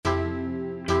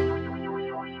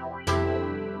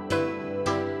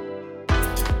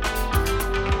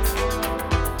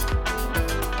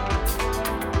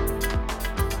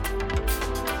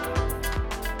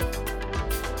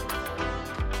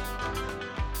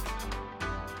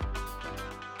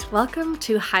Welcome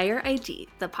to Higher ID,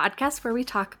 the podcast where we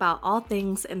talk about all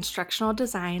things instructional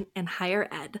design and higher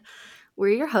ed.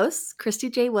 We're your hosts, Christy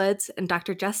J. Woods and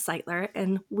Dr. Jess Seitler,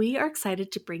 and we are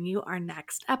excited to bring you our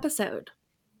next episode.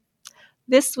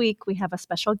 This week, we have a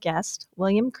special guest,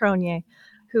 William Cronje,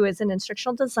 who is an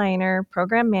instructional designer,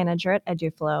 program manager at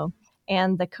Eduflow,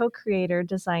 and the co-creator,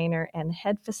 designer, and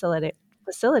head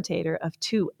facilitator of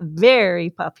two very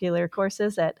popular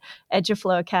courses at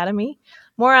Eduflow Academy.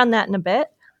 More on that in a bit.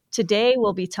 Today,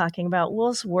 we'll be talking about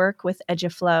Will's work with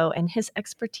Eduflow and his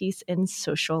expertise in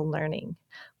social learning.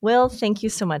 Will, thank you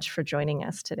so much for joining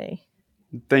us today.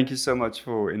 Thank you so much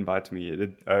for inviting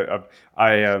me.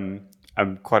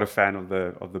 I'm quite a fan of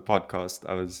the podcast.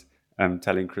 I was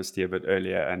telling Christy a bit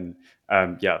earlier, and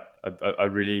I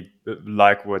really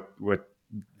like what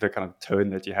the kind of tone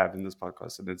that you have in this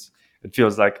podcast, and it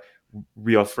feels like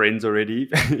we are friends already,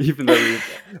 even though we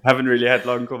haven't really had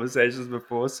long conversations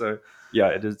before. So yeah,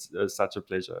 it is such a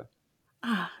pleasure.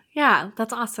 Yeah,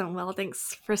 that's awesome. Well,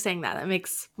 thanks for saying that. That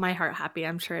makes my heart happy.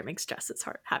 I'm sure it makes Jess's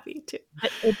heart happy too.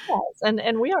 It does,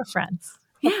 and we are friends.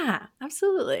 Yeah,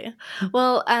 absolutely.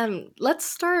 Well, let's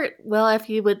start. Well, if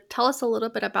you would tell us a little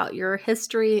bit about your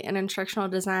history in instructional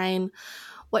design,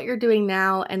 what you're doing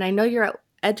now, and I know you're at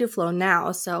Eduflow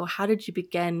now. So, how did you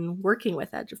begin working with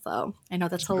Eduflow? I know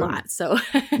that's a lot. So,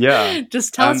 Yeah.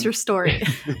 just tell us your story.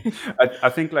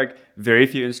 I think like very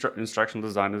few instructional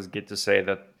designers get to say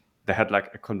that they had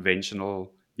like a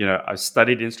conventional, I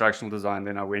studied instructional design,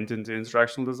 then I went into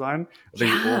instructional design. I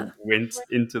think we all went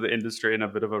into the industry in a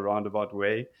bit of a roundabout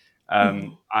way.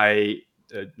 I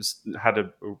had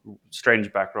a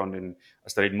strange background I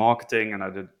studied marketing, and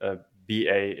I did a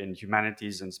BA in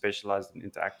humanities and specialized in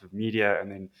interactive media.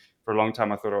 And then for a long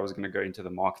time, I thought I was going to go into the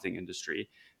marketing industry.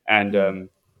 And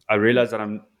I realized that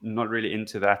I'm not really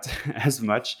into that as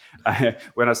much.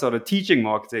 When I started teaching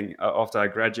marketing after I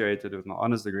graduated with my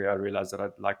honors degree, I realized that I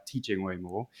liked teaching way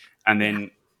more. And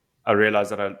then I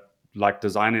realized that I liked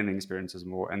designing experiences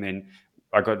more. And then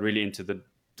I got really into the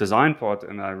design part,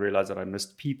 and I realized that I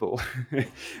missed people.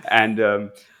 And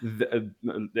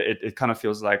it kind of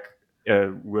feels like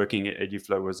working at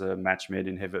Eduflow was a match made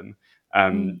in heaven.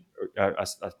 I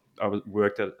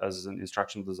worked as an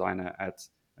instructional designer at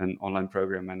an online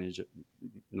program manager.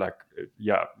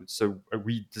 So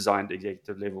we designed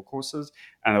executive level courses,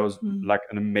 and it was like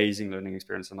an amazing learning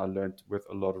experience, and I learned with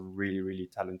a lot of really, really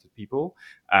talented people.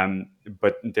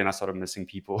 But then I started missing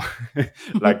people,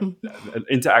 like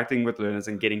interacting with learners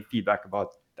and getting feedback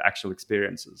about the actual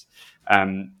experiences.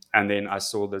 And then I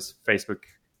saw this Facebook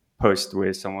post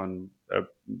where someone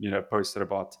posted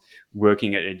about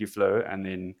working at Eduflow, and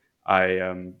then I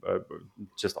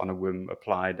just on a whim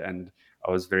applied, and I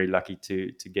was very lucky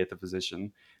to get the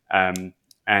position. So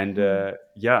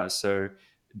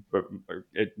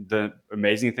the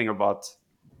amazing thing about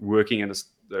working in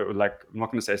like, I'm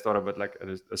not going to say a startup, but like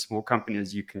a small company,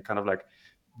 is you can kind of like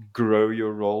grow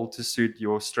your role to suit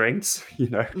your strengths.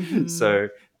 So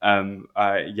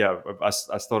I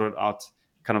started out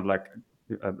kind of like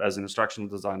as an instructional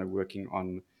designer working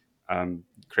on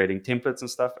creating templates and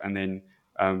stuff, and then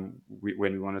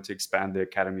when we wanted to expand the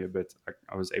academy a bit,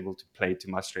 I was able to play to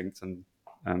my strengths and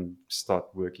start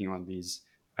working on these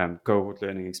cohort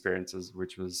learning experiences,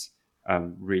 which was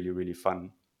really, really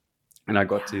fun. And I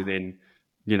got to then,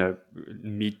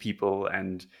 meet people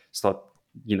and start,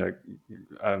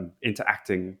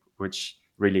 interacting, which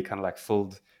really kind of like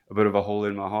filled a bit of a hole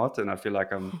in my heart. And I feel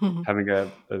like I'm having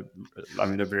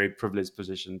I'm in a very privileged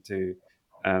position to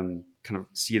kind of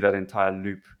see that entire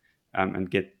loop and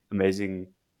get amazing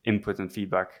input and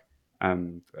feedback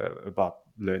about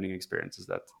learning experiences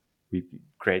that we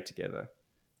create together.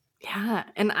 Yeah.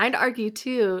 And I'd argue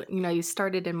too, you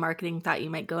started in marketing, thought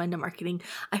you might go into marketing.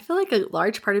 I feel like a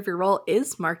large part of your role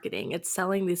is marketing. It's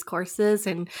selling these courses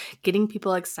and getting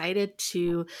people excited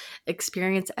to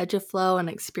experience Eduflow and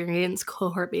experience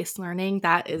cohort-based learning.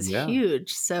 That is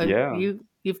huge. So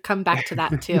you've come back to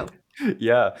that too.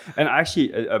 Yeah. And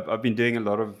actually, I've been doing a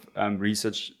lot of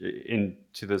research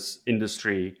into this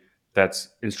industry that's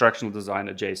instructional design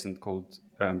adjacent, called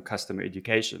customer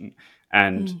education.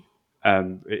 And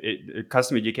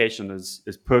customer education is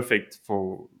perfect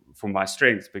for my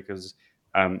strengths, because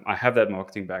I have that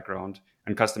marketing background,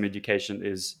 and customer education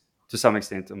is to some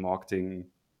extent a marketing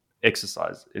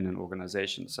exercise in an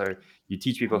organization. So you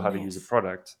teach people how to use a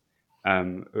product,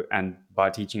 and by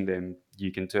teaching them,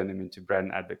 you can turn them into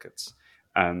brand advocates.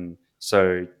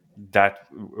 So that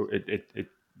it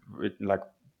like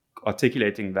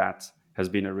articulating that has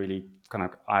been a really kind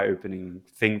of eye-opening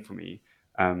thing for me,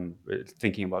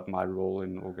 thinking about my role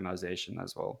in the organization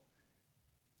as well.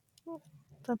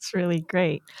 That's really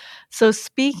great. So,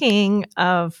 speaking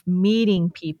of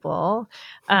meeting people,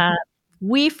 uh,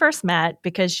 we first met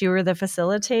because you were the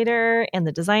facilitator and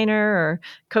the designer or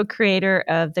co creator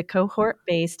of the cohort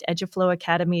based Eduflow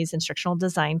Academy's instructional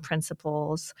design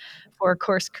principles for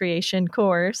course creation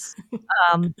course.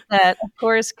 That, of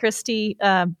course, Christy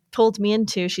pulled me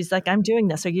into. She's like, I'm doing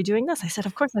this. Are you doing this? I said,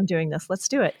 Of course, I'm doing this. Let's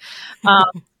do it. Um,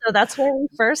 so that's where we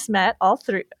first met, all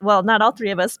three. Well, not all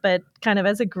three of us, but kind of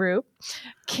as a group.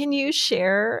 Can you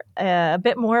share a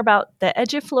bit more about the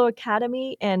Eduflow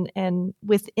Academy and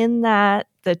within that,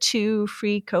 the two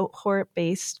free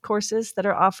cohort-based courses that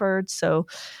are offered? So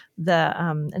the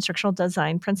instructional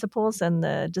design principles and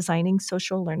the designing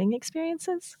social learning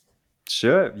experiences?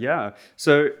 Sure, yeah.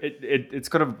 So it's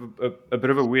kind of a bit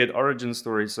of a weird origin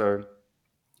story. So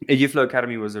Eduflow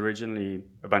Academy was originally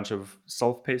a bunch of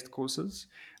self-paced courses,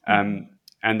 Mhm. um,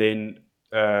 and then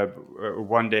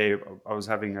one day I was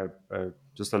having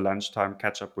just a lunchtime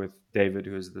catch up with David,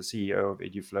 who is the CEO of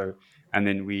Eduflow, and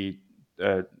then we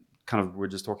kind of were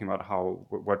just talking about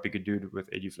what we could do with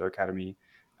Eduflow Academy,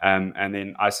 and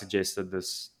then I suggested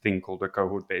this thing called a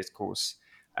cohort-based course,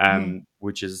 Mhm.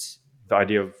 which is the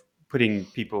idea of putting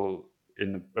people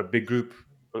in a big group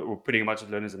or putting a bunch of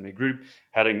learners in a group,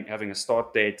 having a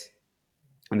start date,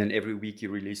 and then every week you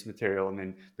release material, and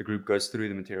then the group goes through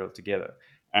the material together.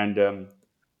 And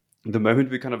the moment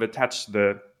we kind of attach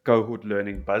the cohort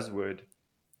learning buzzword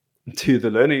to the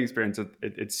learning experience,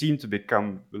 it seemed to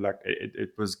become like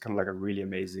it was kind of like a really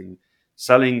amazing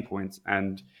selling point.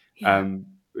 And Yeah. um,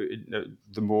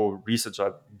 the more research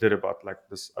I did about like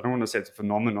this, I don't want to say it's a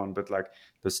phenomenon, but like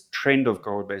this trend of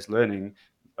cohort-based learning,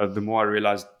 the more I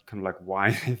realized kind of like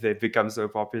why they've become so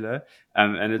popular.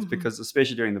 And it's Mhm. because,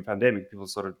 especially during the pandemic, people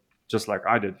started, just like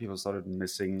I did, people started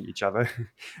missing each other,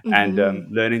 and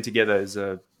Mhm. learning together is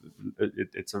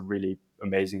it's a really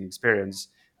amazing experience,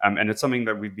 and it's something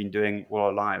that we've been doing all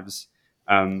our lives.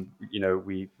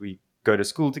 We go to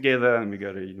school together and we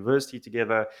go to university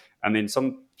together, and then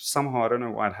somehow I don't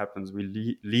know why it happens.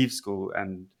 We leave school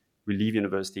and we leave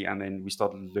university, and then we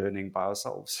start learning by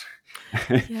ourselves.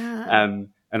 Yeah.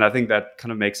 And I think that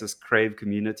kind of makes us crave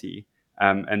community,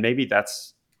 and maybe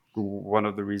that's one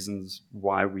of the reasons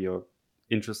why we are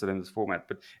interested in this format.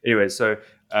 But anyway, so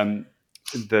um,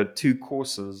 the two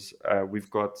courses, we've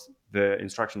got the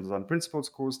instructional design principles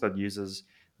course that uses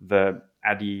the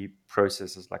ADDIE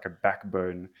process as like a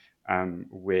backbone,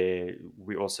 where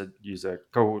we also use a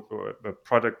cohort or a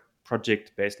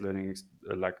project based learning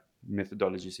like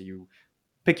methodology. So you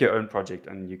pick your own project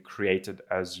and you create it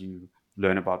as you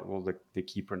learn about all the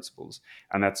key principles,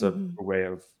 and that's Mhm. a way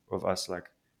of us like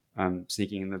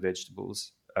sneaking in the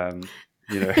vegetables,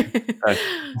 you know, uh,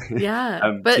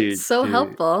 Yeah, but so to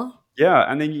helpful.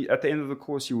 yeah, and then at the end of the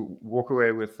course, you walk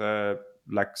away with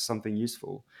like something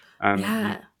useful. Um,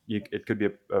 you, Yeah. it could be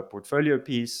a portfolio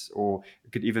piece, or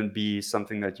it could even be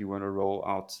something that you want to roll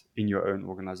out in your own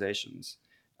organizations.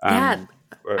 Yeah, Um,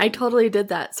 uh, I totally did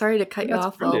that. Sorry to cut you that's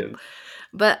off, Will. brilliant.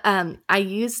 But, I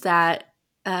used that,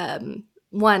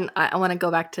 one, I wanna go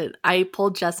back to I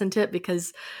pulled Jess into it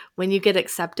because when you get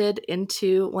accepted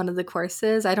into one of the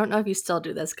courses, I don't know if you still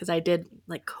do this because I did,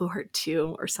 like, cohort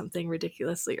 2 or something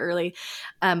ridiculously early,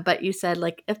 but you said,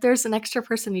 like, "If there's an extra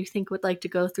person you think would like to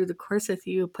go through the course with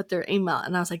you, put their email,"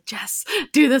 and I was like, "Jess,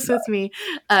 do this with me,"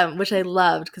 which I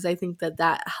loved because I think that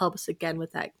that helps, again,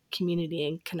 with that community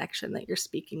and connection that you're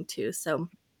speaking to, so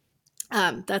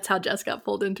that's how Jess got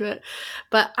pulled into it.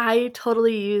 But I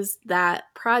totally used that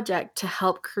project to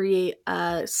help create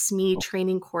a SME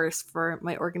training course for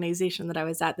my organization that I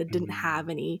was at that didn't have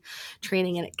Mhm. any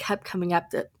training. And it kept coming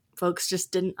up that folks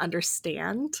just didn't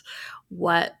understand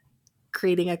what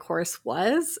creating a course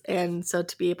was. And so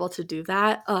to be able to do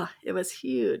that, oh, it was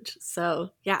huge. So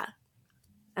yeah,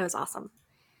 it was awesome.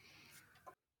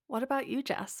 What about you,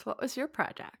 Jess? What was your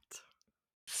project?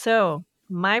 So,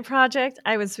 my project,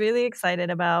 I was really excited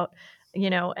about.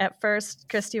 At first,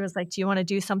 Christy was like, "Do you want to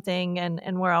do something?"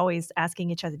 And we're always asking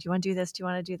each other, "Do you want to do this? Do you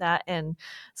want to do that?" And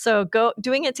so, go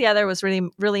doing it together was really,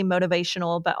 really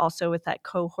motivational, but also with that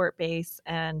cohort base.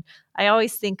 And I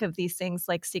always think of these things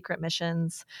like secret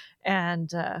missions,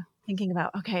 and thinking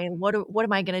about, okay, what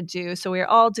am I going to do? So we were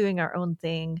all doing our own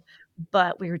thing,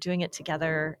 but we were doing it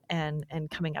together and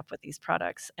coming up with these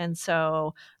products. And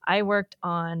so I worked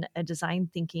on a design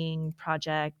thinking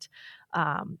project.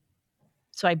 Um,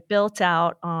 so I built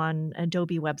out on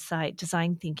Adobe website,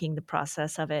 design thinking, the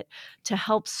process of it to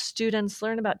help students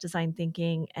learn about design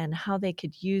thinking and how they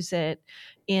could use it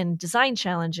in design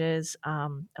challenges, a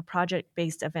project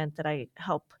based event that I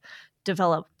help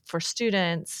develop for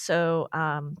students. So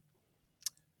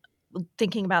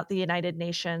thinking about the United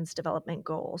Nations development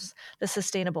goals, the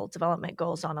sustainable development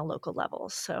goals on a local level.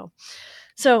 So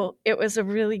it was a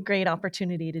really great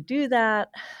opportunity to do that,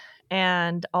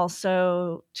 and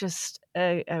also just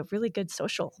a really good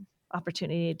social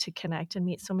opportunity to connect and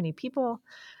meet so many people.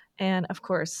 And of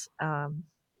course,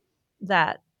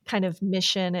 that kind of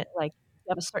mission, it like you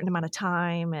have a certain amount of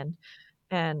time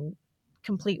and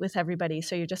complete with everybody.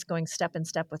 So you're just going step in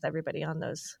step with everybody on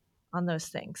those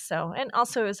things. So, and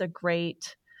also is a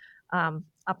great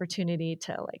opportunity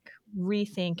to like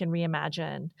rethink and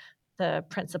reimagine the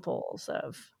principles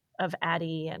of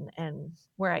Addie and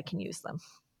where I can use them.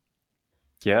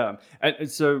 Yeah, and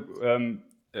so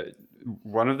uh,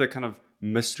 one of the kind of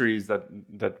mysteries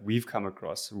that we've come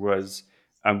across was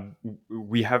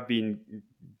we have been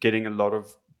getting a lot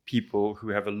of people who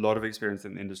have a lot of experience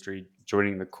in the industry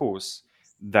joining the course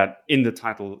that in the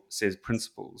title says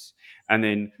principles, and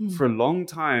then Mm. for a long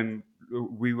time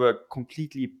we were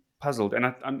completely puzzled,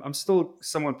 and I'm still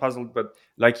somewhat puzzled, but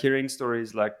like hearing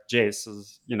stories like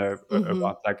Jess's, Mhm.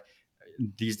 about like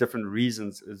these different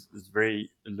reasons is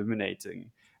very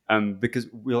illuminating, because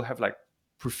we'll have like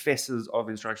professors of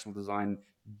instructional design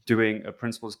doing a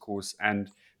principles course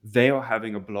and they are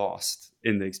having a blast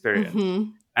in the experience.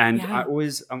 Mhm. And Yeah.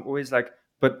 I'm always like,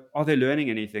 but are they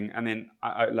learning anything? And then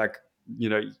I like,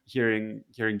 hearing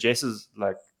Jess's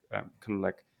like kind of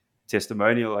like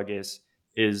testimonial, I guess,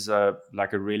 is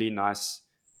like a really nice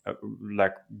uh,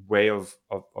 like way of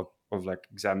like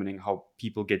examining how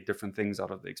people get different things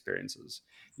out of the experiences.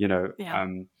 You know, Yeah.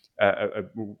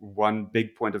 one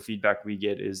big point of feedback we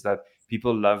get is that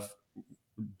people love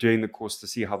doing the course to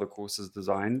see how the course is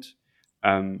designed.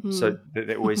 So Mm.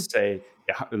 they always say,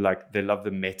 yeah, like they love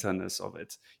the meta-ness of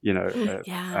it, Yeah.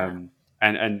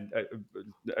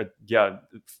 yeah,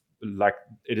 like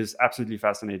it is absolutely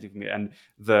fascinating for me, and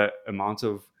the amount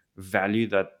of value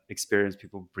that experienced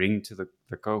people bring to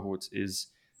the cohorts is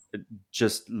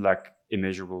just like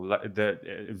immeasurable. Like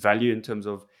the value in terms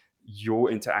of your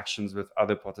interactions with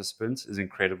other participants is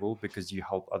incredible because you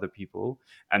help other people,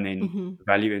 and then Mhm.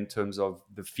 value in terms of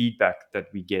the feedback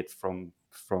that we get from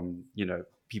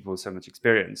people with so much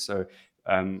experience. So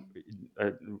um,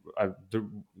 uh,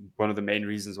 one of the main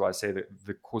reasons why I say that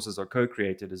the courses are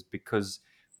co-created is because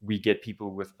we get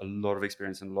people with a lot of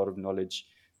experience and a lot of knowledge,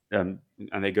 and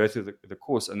they go through the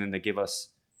course and then they give us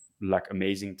like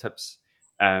amazing tips,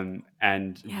 and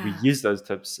we Yeah. use those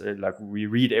tips, like we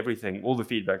read everything, all the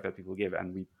feedback that people give,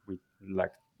 and we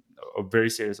like are very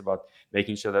serious about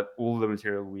making sure that all the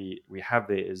material we have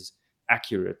there is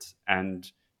accurate,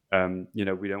 and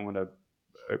we don't want to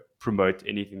promote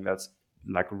anything that's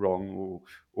like wrong,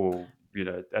 or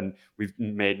and we've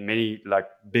made many like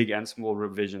big and small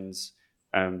revisions,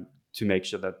 to make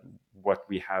sure that what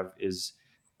we have is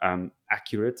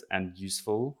accurate and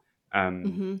useful,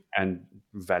 Mhm. and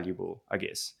valuable, I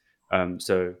guess.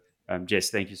 So Jess,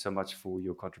 thank you so much for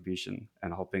your contribution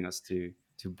and helping us to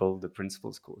build the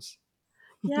principles course.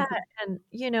 Yeah, and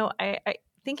I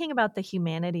thinking about the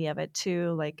humanity of it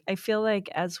too, like I feel like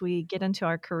as we get into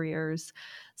our careers,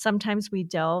 sometimes we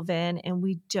delve in and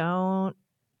we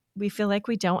feel like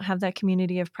we don't have that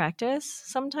community of practice.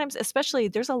 Sometimes, especially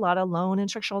there's a lot of lone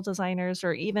instructional designers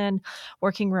or even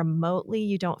working remotely,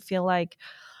 you don't feel like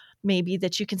maybe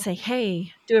that you can say,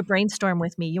 "Hey, do a brainstorm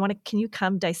with me. Can you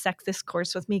come dissect this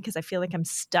course with me because I feel like I'm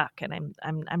stuck and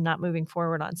I'm not moving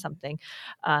forward on something."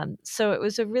 So it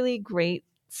was a really great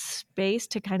space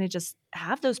to kind of just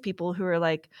have those people who are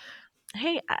like,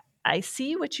 "Hey, I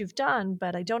see what you've done,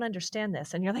 but I don't understand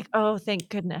this." And you're like, "Oh, thank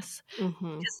goodness."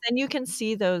 Mhm. Because then you can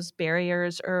see those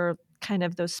barriers or kind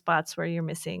of those spots where you're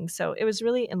missing. So it was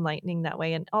really enlightening that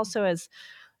way. And also as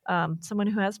someone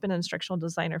who has been an instructional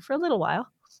designer for a little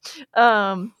while,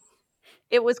 um,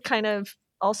 it was kind of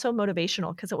also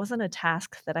motivational because it wasn't a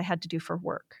task that I had to do for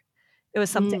work. It was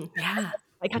something Mm. Yeah.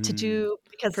 I got to Mm. do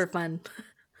because For fun.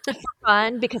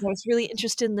 fun, because I was really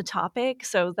interested in the topic.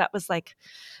 So that was like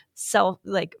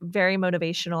very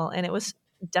motivational. And it was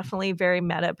definitely very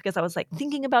meta because I was like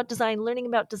thinking about design, learning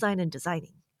about design, and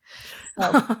designing.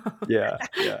 So Yeah,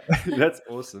 yeah. That's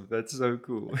awesome. That's so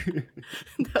cool.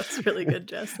 That's really good,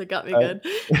 Jess. That got me Uh, good.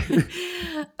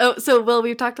 Oh, so Will,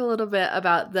 we've talked a little bit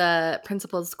about the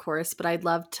principles course, but I'd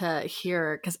love to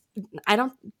hear because I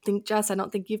don't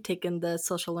think you've taken the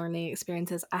social learning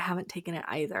experiences. I haven't taken it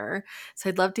either. So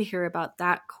I'd love to hear about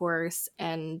that course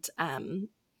and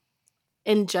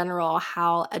in general,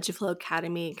 how Eduflow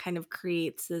Academy kind of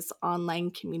creates this online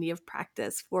community of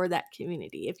practice for that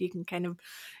community. If you can kind of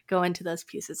go into those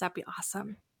pieces, that'd be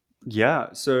awesome.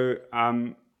 Yeah. So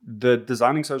the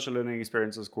designing social learning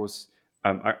experiences course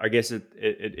I guess it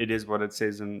is what it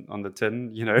says on the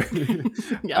tin, you know.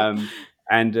 Yep. um,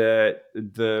 and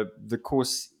the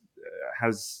course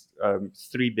has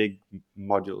three big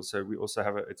modules. So we also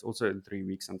have it's also in 3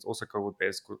 weeks, and it's also cohort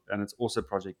based, and it's also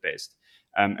project based.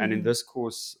 And in Mhm. this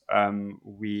course,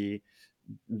 we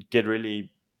get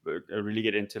really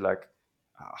get into like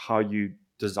how you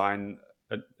design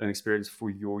an experience for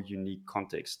your unique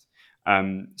context.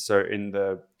 So in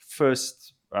the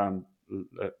first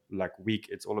like week,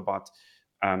 it's all about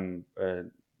um, uh,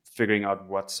 figuring out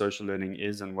what social learning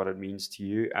is and what it means to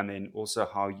you, and then also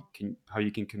how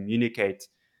you can communicate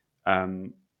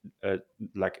um, uh,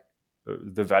 like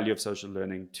the value of social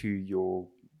learning to your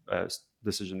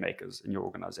decision makers in your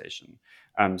organization.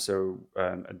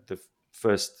 The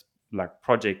first like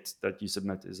project that you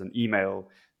submit is an email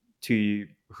to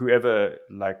whoever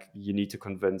like you need to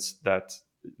convince that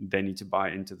they need to buy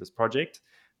into this project.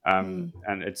 Mm.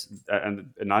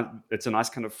 It's a nice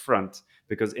kind of front,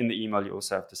 because in the email you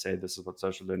also have to say this is what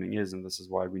social learning is and this is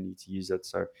why we need to use it.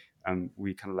 So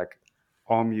we kind of like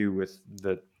arm you with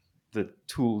the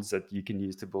tools that you can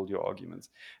use to build your arguments.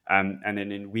 And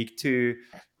then in week 2,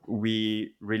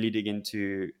 we really dig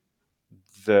into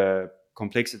the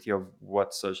complexity of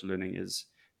what social learning is,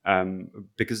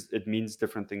 because it means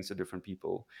different things to different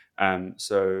people.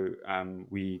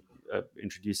 We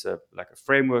introduce a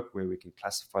framework where we can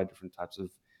classify different types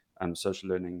of social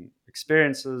learning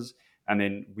experiences, and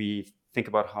then we think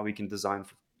about how we can design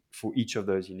for each of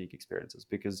those unique experiences.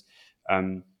 Because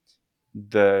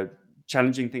the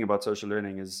challenging thing about social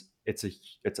learning is it's a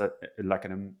like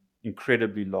an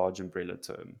incredibly large umbrella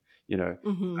term. You know,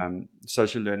 Mhm.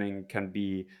 social learning can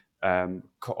be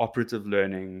cooperative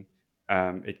learning,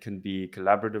 it can be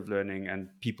collaborative learning, and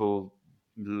people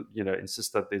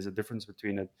insist that there's a difference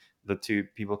between the two.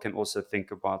 People can also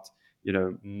think about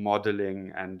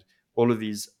modeling and all of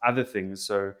these other things.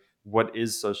 So what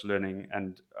is social learning,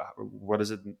 and what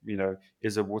is it?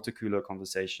 Is a water cooler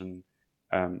conversation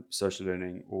social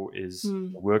learning, or is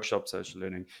Mm. a workshop social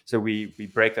learning? So we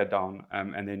break that down,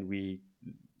 and then we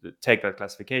take that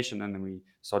classification, and then we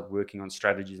start working on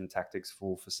strategies and tactics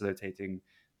for facilitating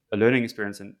a learning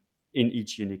experience in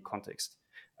each unique context.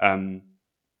 Um,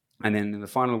 and then in the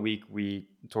final week, we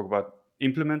talk about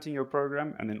implementing your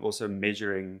program and then also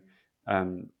measuring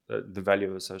the value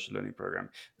of a social learning program.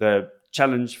 The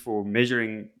challenge for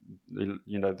measuring,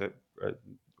 uh,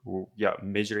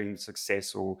 measuring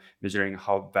success or measuring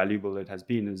how valuable it has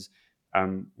been is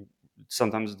um,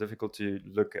 sometimes difficult to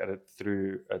look at it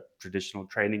through a traditional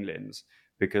training lens,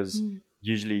 because Mm.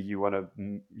 usually you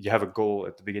have a goal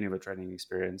at the beginning of a training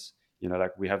experience.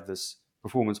 Like we have this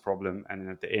performance problem, and then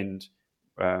at the end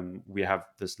we have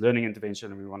this learning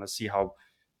intervention, and we want to see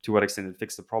to what extent it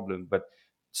fixed the problem. But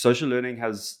social learning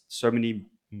has so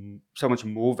much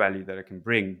more value that it can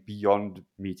bring beyond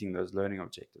meeting those learning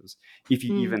objectives, if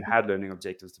you Mm. even had learning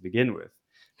objectives to begin with.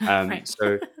 Right.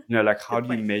 Like, how Good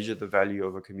do you point. measure the value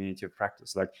of a community of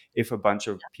practice? Like, if a bunch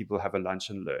of people have a lunch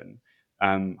and learn,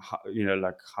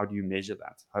 like, how do you measure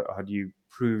that? How do you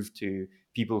prove to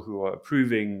people who are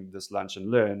approving this lunch and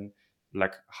learn,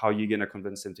 like, how are you going to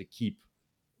convince them to keep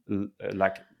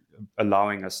like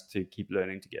allowing us to keep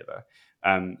learning together?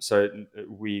 So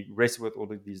we wrestle with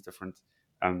all of these different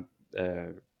kind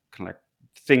of like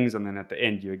things, and then at the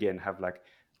end you again have like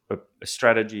a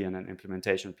strategy and an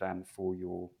implementation plan for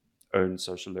your own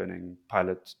social learning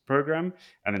pilot program,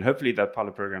 and then hopefully that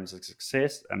pilot program is a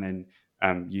success, and then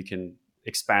you can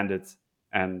expand it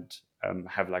and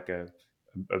have like a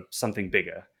something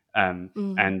bigger.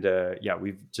 Mm. And yeah,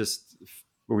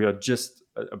 we are just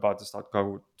about to start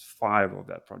cohort 5 of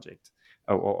that project,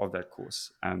 or of that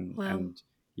course. Wow. And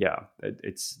yeah,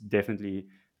 it's definitely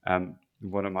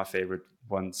one of my favorite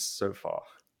ones so far.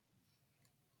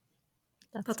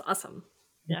 That's That's awesome.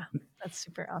 yeah, that's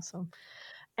super awesome.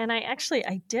 And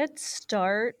I did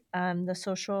start the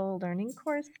social learning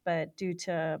course, but due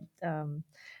to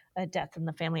a death in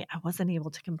the family, I wasn't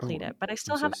able to complete Oh, it. But I I'm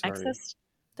still so have sorry. access.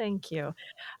 Thank you.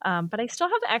 But I still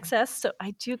have access, so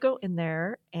I do go in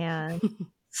there and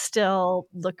still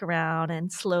look around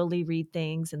and slowly read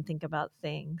things and think about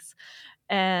things.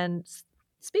 And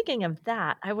speaking of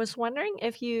that, I was wondering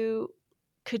if you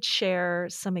could share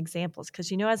some examples,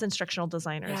 because as instructional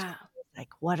designers, Yeah. like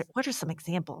what are some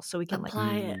examples so we can like.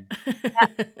 Apply Mm.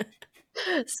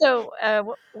 it. So,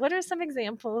 what are some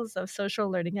examples of social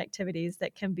learning activities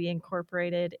that can be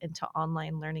incorporated into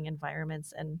online learning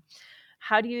environments, and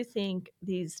how do you think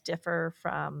these differ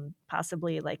from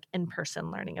possibly like in-person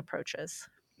learning approaches?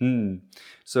 Mm.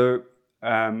 So,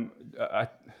 um, I,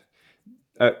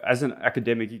 as an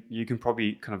academic, you can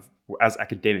probably as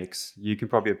academics, you can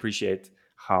probably appreciate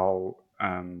how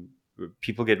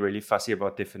people get really fussy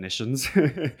about definitions.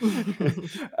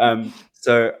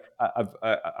 So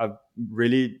I've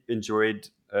really enjoyed.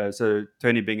 So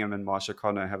Tony Bingham and Marsha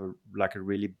Connor have a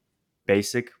really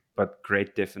basic but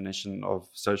great definition of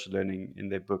social learning in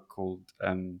their book called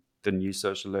The New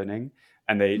Social Learning,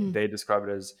 and Mm, they describe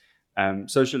it as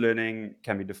social learning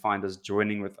can be defined as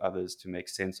joining with others to make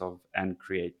sense of and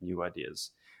create new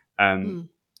ideas. Um, mm.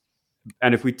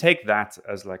 and if we take that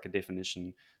as like a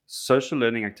definition, social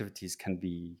learning activities can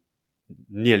be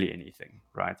nearly anything,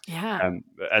 right? Yeah. Um,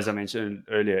 as I mentioned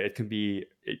earlier, it can be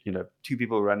two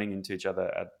people running into each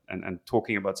other and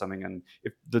talking about something, and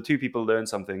if the two people learn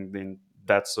something, then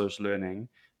that's social learning.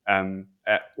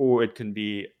 Or it can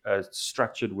be a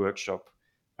structured workshop,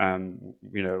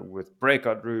 with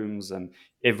breakout rooms and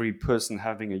every person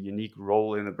having a unique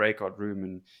role in the breakout room,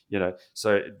 and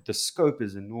so the scope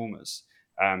is enormous,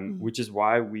 Mm, which is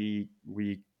why we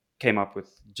came up with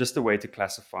just a way to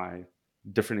classify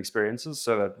different experiences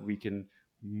so that we can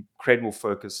create more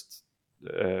focused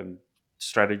um,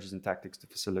 strategies and tactics to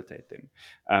facilitate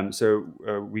them. So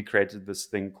we created this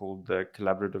thing called the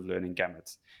collaborative learning gamut.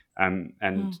 And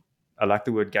mm. I like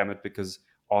the word gamut because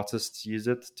artists use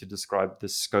it to describe the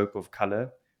scope of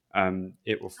color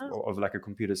Oh, of like a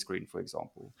computer screen, for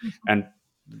example. mhm.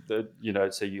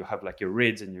 And so you have like your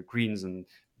reds and your greens, and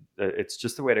it's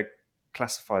just a way to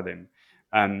classify them.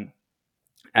 Um,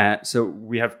 so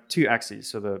we have two axes.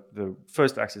 So the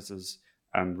first axis is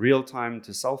real time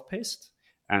to self paced,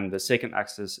 and the second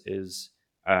axis is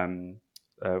um,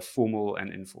 formal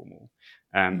and informal.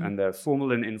 Mm, And the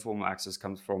formal and informal axis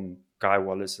comes from Guy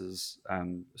Wallace's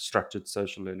structured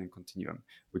social learning continuum,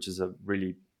 which is a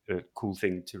really cool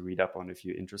thing to read up on if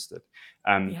you're interested.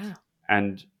 Um, yeah.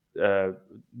 and uh,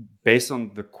 Based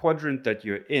on the quadrant that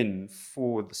you're in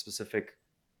for the specific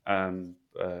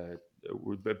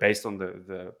based on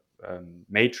the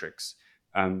matrix,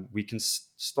 we can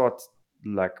start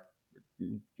like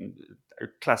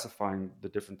classifying the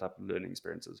different type of learning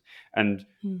experiences. And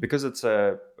Mm, because it's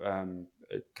kind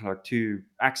of like two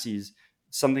axes,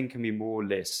 something can be more or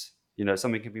less,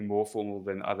 something can be more formal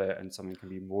than the other, and something can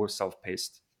be more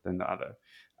self-paced than the other,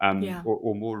 yeah.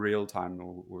 or more real time,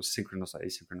 or synchronous or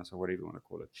asynchronous, or whatever you want to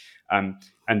call it.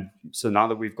 And so now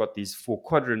that we've got these four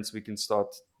quadrants, we can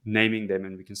start naming them,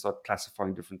 and we can start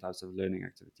classifying different types of learning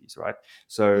activities, right?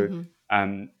 So Hmm.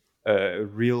 um, a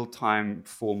real-time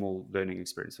formal learning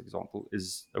experience, for example,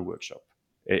 is a workshop.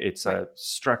 It's Right. a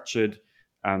structured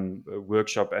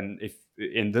workshop, and if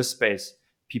in this space,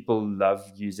 people love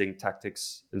using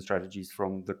tactics and strategies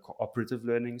from the cooperative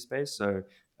learning space. So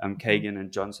Mhm. Kagan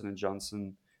and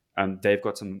Johnson, they've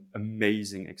got some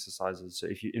amazing exercises. So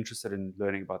if you're interested in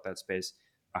learning about that space,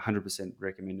 100%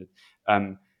 recommended.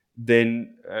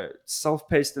 Then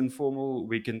self-paced and formal,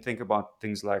 we can think about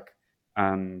things like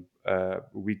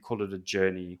we call it a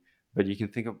journey, but you can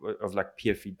think of like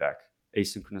peer feedback,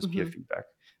 asynchronous peer Hmm. feedback.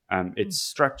 Mm. It's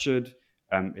structured.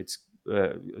 It's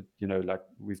like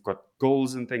we've got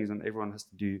goals and things, and everyone has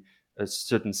to do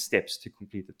certain steps to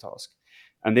complete the task.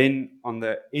 And then on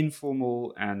the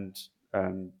informal and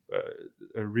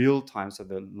real time, so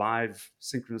the live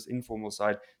synchronous informal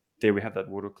side, there we have that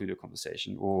water cooler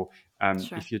conversation, or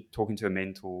Sure. if you're talking to a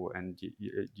mentor and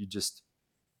you just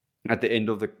at the end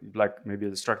of the like maybe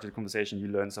the structured conversation, you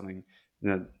learn something,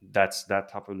 that's that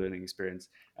type of learning experience.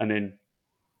 And then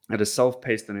at a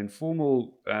self-paced and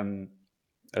informal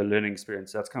a learning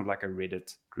experience, that's kind of like a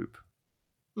Reddit group.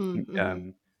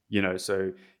 Mm-hmm.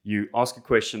 So you ask a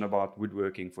question about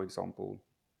woodworking, for example,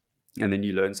 and then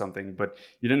you learn something, but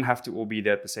you don't have to all be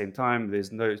there at the same time.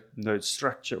 There's no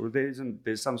structure, or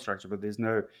there's some structure, but there's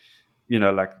no,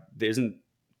 like there isn't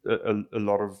a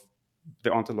lot of,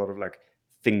 there aren't a lot of like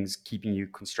things keeping you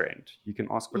constrained. You can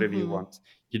ask whatever you Hmm. want.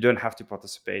 You don't have to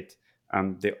participate.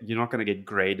 You're not going to get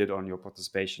graded on your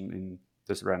participation in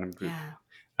this random group.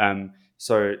 Yeah.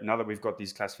 So now that we've got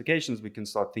these classifications, we can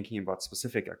start thinking about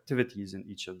specific activities in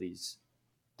each of these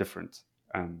different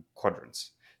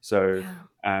quadrants. So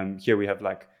Yeah. here we have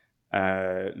like,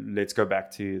 let's go back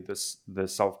to the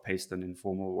self-paced and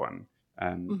informal one.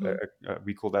 Hmm.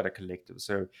 We call that a collective.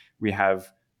 So we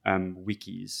have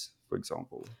wikis, for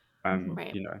example. Mhm.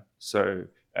 Right. So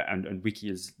and wiki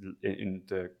is in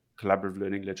the collaborative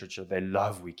learning literature. They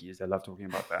love wikis. They love talking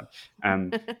about that.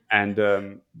 Um, and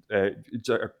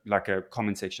like a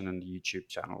comment section in the YouTube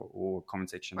channel, or comment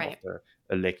section Right. after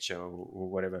a lecture, or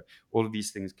whatever. All of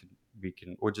these things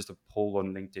or just a poll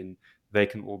on LinkedIn, they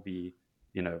can all be,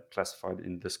 classified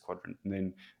in this quadrant. And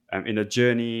then in a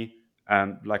journey,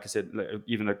 like I said,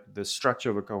 even the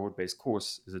structure of a cohort-based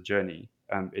course is a journey.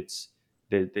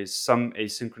 There's some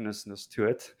asynchronousness to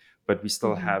it, but we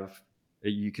still Hmm. have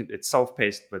it's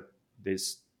self-paced, but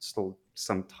there's still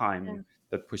some Yeah. time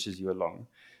that pushes you along,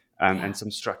 Yeah. and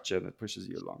some structure that pushes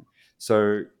you along.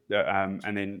 So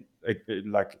and then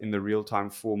like in the real-time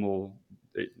formal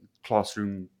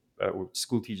classroom, or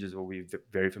school teachers will be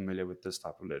very familiar with this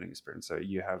type of learning experience. So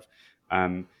you have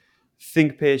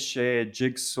think, pair, share,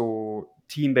 jigsaw,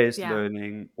 team-based Yeah.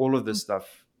 learning. All of Mm. this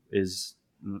stuff is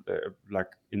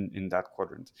like in that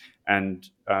quadrant. And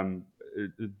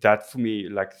that for me,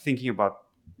 like thinking about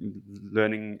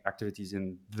learning activities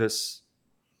in this,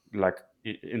 like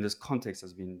in this context,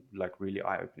 has been like really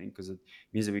eye-opening, because it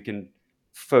means that we can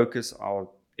focus our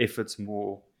efforts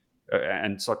more,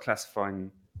 and start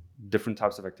classifying different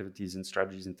types of activities and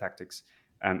strategies and tactics.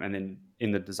 And then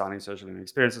in the designing social learning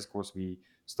experiences course, we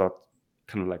start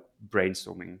kind of like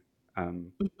brainstorming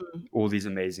Mhm. all these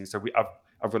amazing. So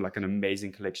I've got like an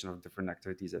amazing collection of different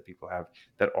activities that people have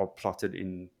that are plotted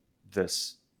in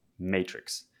this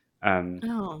matrix. Um,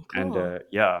 Oh, and cool.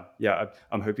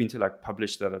 I'm hoping to like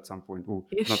publish that at some point, or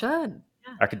You not should.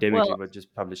 Yeah. academically, Well, but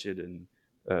just publish it in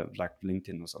like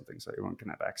LinkedIn or something, so everyone can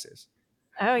have access.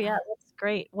 oh yeah, Yeah. that's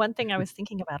great. One thing I was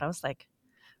thinking about, I was like,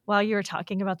 while you were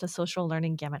talking about the social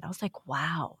learning gamut, I was like,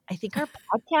 wow, I think our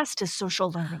podcast is social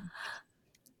learning.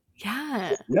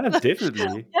 Yeah. Yeah,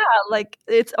 definitely. Yeah, like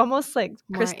it's almost like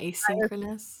More Chris and I are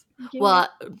asynchronous. thinking of. Well,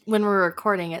 when we're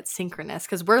recording, it's synchronous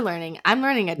because we're learning. I'm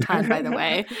learning a ton, by the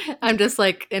way. I'm just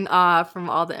like in awe from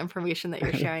all the information that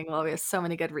you're sharing. Well, we have so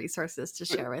many good resources to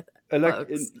share with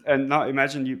folks. And now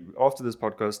imagine, you after this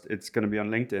podcast, it's going to be on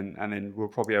LinkedIn, and then we'll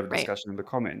probably have a Right. discussion in the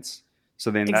comments. So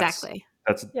then Exactly.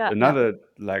 that's Yeah, Yep. another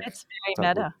like it's very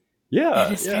type of, meta. It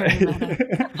yeah, is very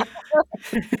meta.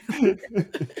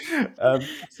 yeah.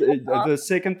 So the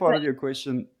second part of your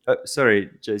question, sorry,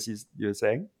 JC, you were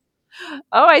saying?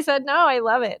 Oh, I said no, I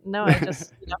love it. No, I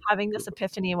just, having this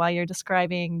epiphany while you're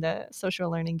describing the social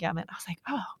learning gamut. I was like,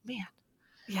 oh man.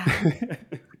 Yeah.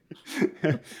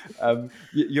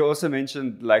 You also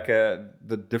mentioned like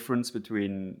the difference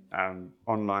between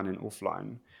online and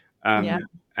offline, Yeah.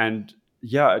 and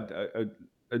yeah,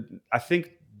 I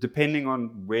think depending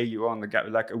on where you are on the gap,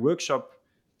 like a workshop,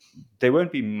 there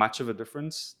won't be much of a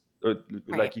difference. Right.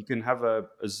 Like you can have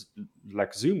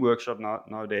like Zoom workshop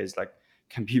nowadays, like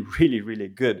can be really really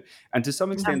good, and to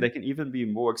some extent Mhm. they can even be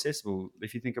more accessible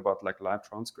if you think about like live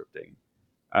transcripting,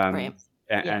 Right.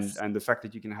 Yes. and the fact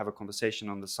that you can have a conversation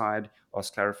on the side,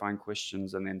 ask clarifying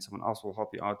questions, and then someone else will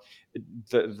help you out.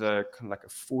 The kind of like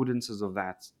affordances of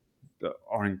that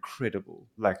are incredible,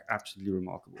 like absolutely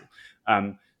remarkable.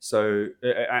 And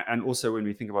also when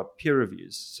we think about peer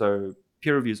reviews, so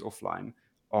peer reviews offline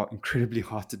are incredibly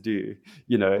hard to do.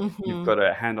 You've Hmm. got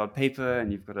to hand out paper,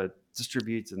 and you've got to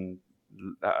distribute, and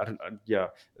yeah,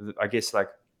 I guess like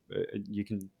you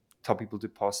can tell people to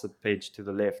pass the page to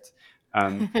the left,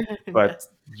 um, but Yes.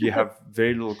 you have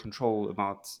very little control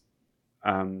about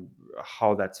um,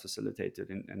 how that's facilitated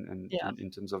Yeah.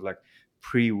 in terms of like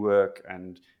pre-work,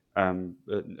 and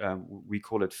we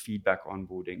call it feedback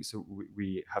onboarding. So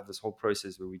we have this whole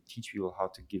process where we teach people how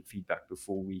to give feedback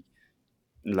before we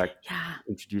like Yeah.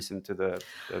 introduce them to the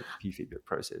P feedback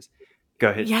process. Go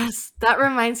ahead. Yes, that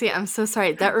reminds me, I'm so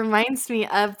sorry. That reminds me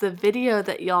of the video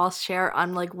that y'all share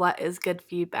on like what is good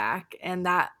feedback. And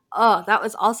that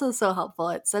was also so helpful.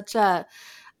 It's such a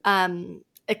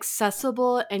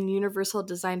accessible and universal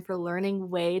design for learning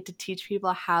way to teach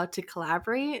people how to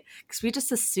collaborate, because we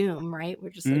just assume, right, we're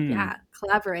just like, Mm, yeah,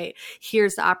 collaborate,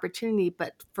 here's the opportunity.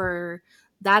 But for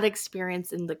that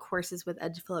experience in the courses with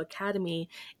Eduflow Academy,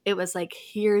 it was like,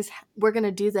 we're going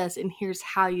to do this, and here's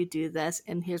how you do this,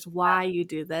 and here's why you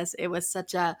do this. It was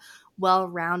such a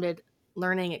well-rounded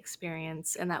learning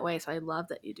experience in that way, so I love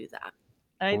that you do that.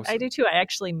 I awesome. do too. I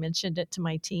actually mentioned it to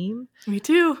my team Me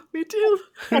too. because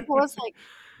I was like,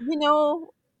 you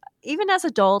know, even as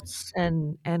adults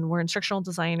and we're instructional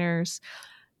designers,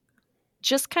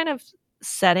 just kind of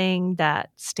setting that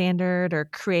standard or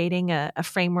creating a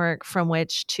framework from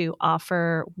which to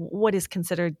offer what is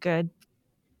considered good,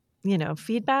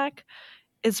 feedback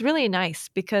is really nice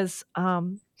because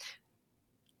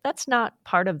that's not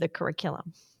part of the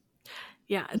curriculum.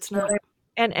 Yeah, You it's know what not.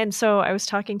 and so I was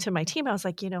talking to my team. I was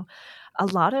like, a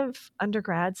lot of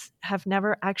undergrads have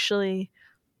never actually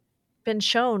been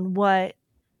shown what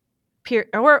peer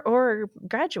or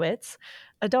graduates,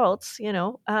 adults,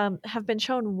 have been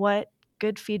shown what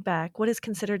good feedback, what is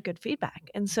considered good feedback.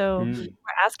 And so Mm,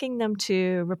 we're asking them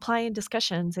to reply in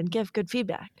discussions and give good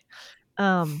feedback.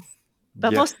 Um,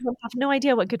 but yeah. most of them have no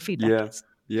idea what good feedback Yeah, is.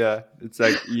 yeah. It's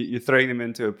like you're throwing them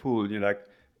into a pool, and you're like,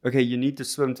 okay, you need to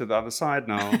swim to the other side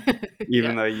now,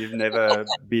 even Yeah. though you've never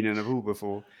been in a pool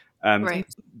before. Right.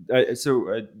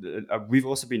 We've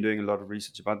also been doing a lot of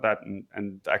research about that,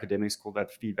 and the academics call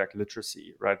that feedback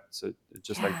literacy, right? So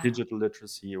just like Yeah. digital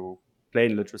literacy or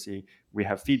plain literacy, we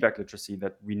have feedback literacy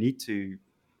that we need to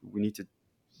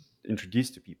introduce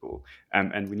to people,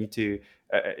 and we need to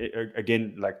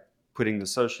again, like putting the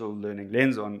social learning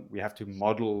lens on, we have to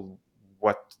model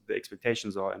what the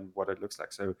expectations are and what it looks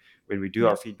like. So when we do Yeah.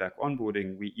 our feedback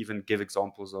onboarding, we even give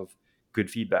examples of good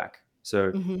feedback.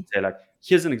 So Mhm. say like,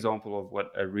 here's an example of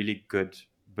what a really good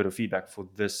bit of feedback for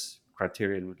this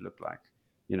criterion would look like,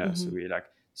 so Mhm. we like,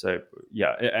 so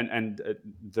yeah, and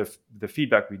the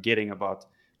feedback we're getting about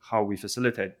how we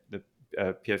facilitate the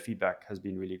peer feedback has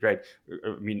been really great.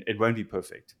 I mean, it won't be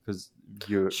perfect because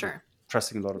you're Sure.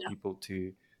 trusting a lot of Yeah. people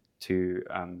to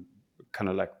kind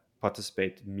of like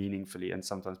participate meaningfully, and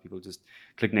sometimes people just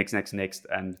click next, next, next,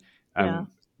 and Yeah.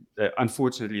 um,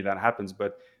 unfortunately that happens.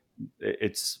 But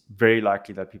it's very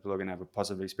likely that people are going to have a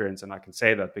positive experience, and I can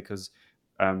say that because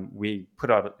we put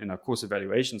out in our course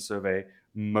evaluation survey,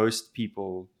 most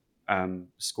people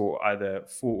score either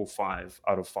 4 or 5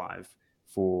 out of 5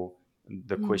 for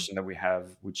the Mm. question that we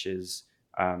have, which is,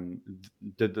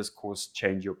 did this course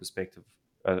change your perspective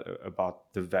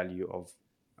about the value of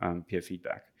peer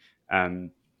feedback?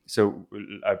 Um, so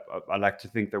I like to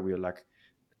think that we are like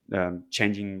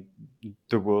changing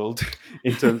the world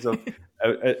in terms of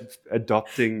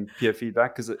adopting peer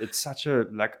feedback, because it's such a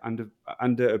like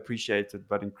underappreciated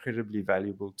but incredibly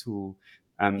valuable tool,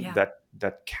 Yeah.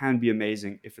 that can be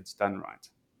amazing if it's done right.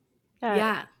 Yeah.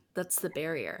 Yeah, that's the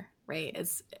barrier, right?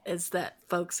 Is that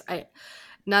folks I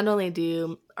not only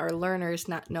do our learners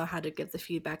not know how to give the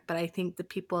feedback, but I think the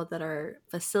people that are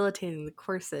facilitating the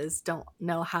courses don't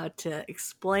know how to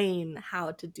explain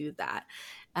how to do that.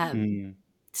 Um, Mm.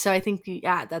 so I think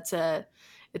yeah,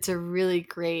 it's a really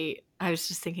great. I was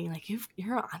just thinking like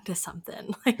you're onto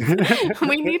something. Like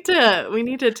we need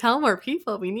to tell more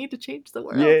people. We need to change the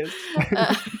world Yes.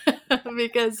 uh,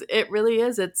 because it really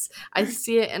is. It's I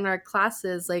see it in our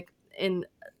classes like in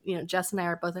Jess and I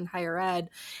are both in higher ed,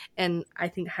 and I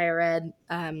think higher ed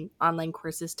online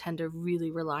courses tend to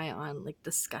really rely on like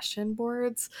discussion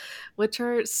boards, which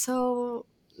are so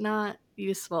not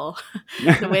useful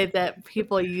the way that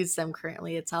people use them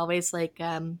currently. It's always like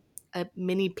a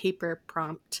mini paper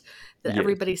prompt that Yes.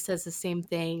 everybody says the same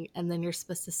thing, and then you're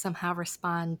supposed to somehow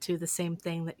respond to the same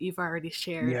thing that you've already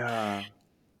shared, Yeah.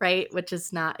 right? Which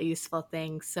is not a useful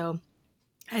thing. So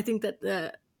I think that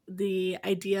the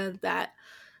idea that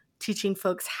teaching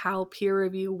folks how peer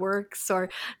review works or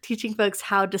teaching folks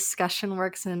how discussion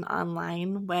works in an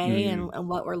online way Mm. and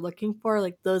what we're looking for,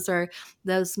 like those are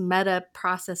those meta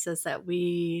processes that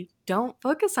we don't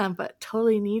focus on but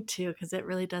totally need to because it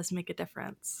really does make a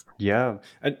difference. Yeah,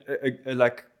 and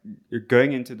like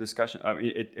going into discussion, I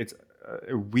mean, it's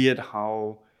weird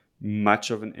how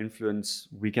much of an influence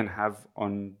we can have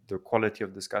on the quality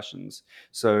of discussions.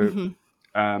 So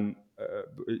Hmm.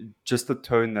 just the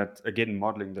tone that, again,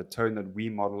 modeling the tone that we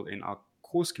model in our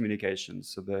course communications,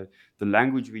 so the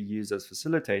language we use as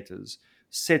facilitators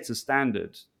sets a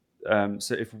standard.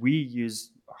 So if we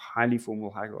use a highly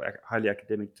formal, highly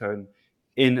academic tone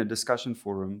in a discussion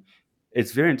forum,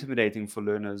 it's very intimidating for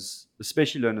learners,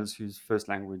 especially learners whose first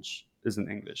language isn't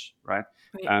English, right?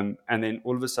 Right. And then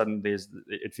all of a sudden,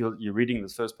 it feels you're reading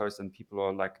this first post, and people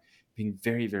are like being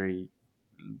very, very,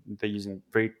 they're using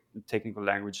very technical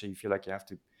language, so you feel like you have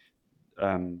to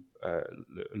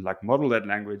like model that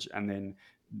language, and then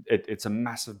it's a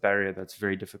massive barrier that's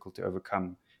very difficult to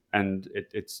overcome. And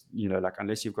it's like,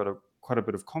 unless you've got quite a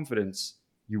bit of confidence,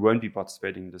 you won't be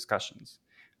participating in discussions.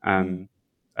 Mm. um,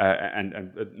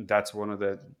 and that's one of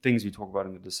the things we talk about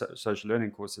in the social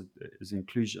learning course is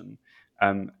inclusion.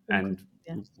 And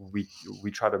Yeah.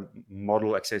 we try to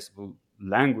model accessible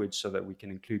language so that we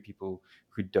can include people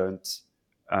who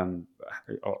um,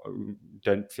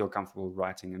 don't feel comfortable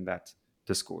writing in that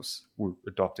discourse or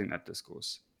adopting that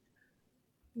discourse.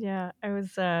 Yeah, I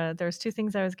was there's two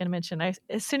things I was going to mention.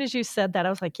 As soon as you said that, I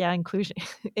was like, yeah, inclusion,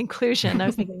 inclusion. I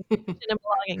was thinking inclusion and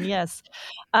belonging, yes.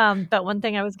 But one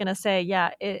thing I was going to say,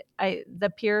 yeah, the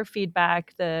peer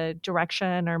feedback, the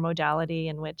direction or modality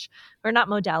in which, or not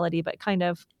modality, but kind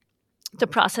of the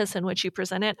process in which you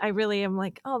present it, I really am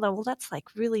like, oh, well, that's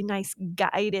like really nice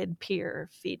guided peer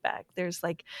feedback. There's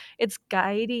like, it's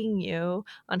guiding you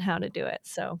on how to do it.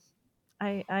 So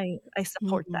I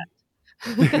support Mhm.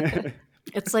 that.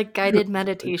 It's like guided So great.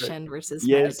 meditation versus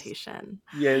Yes, meditation.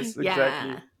 yes,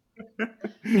 exactly.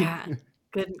 Yeah. Yeah.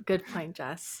 Good point,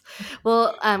 Jess.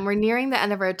 Well, we're nearing the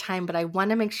end of our time, but I want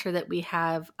to make sure that we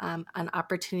have an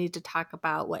opportunity to talk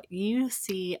about what you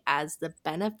see as the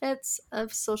benefits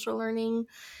of social learning,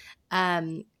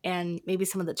 and maybe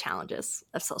some of the challenges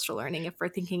of social learning if we're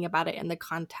thinking about it in the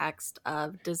context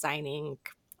of designing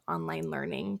online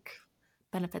learning.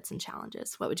 Benefits and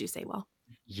challenges. What would you say, Will?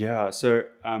 Yeah. So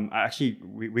actually,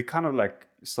 we kind of like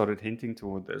started hinting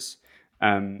toward this.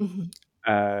 Um, Mhm.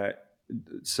 uh,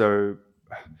 so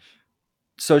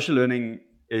social learning,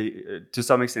 to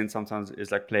some extent, sometimes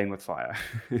is like playing with fire.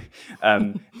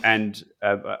 And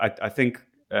I think,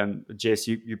 Jess,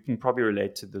 you can probably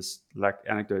relate to this like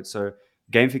anecdote. So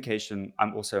gamification,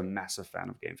 I'm also a massive fan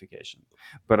of gamification.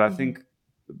 But I Mhm. think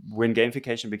when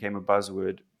gamification became a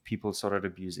buzzword, people started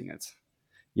abusing it.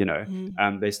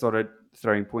 Mhm. They started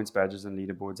throwing points badges and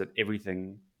leaderboards at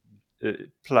everything,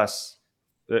 plus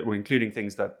well, including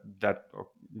things that are,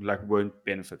 like won't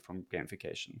benefit from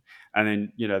gamification. And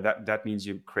then that means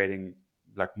you're creating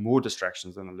like more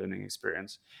distractions than a learning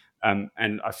experience.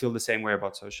 And I feel the same way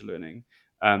about social learning.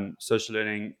 Social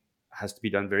learning has to be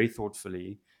done very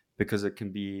thoughtfully, because it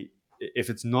can be, if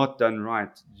it's not done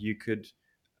right, you could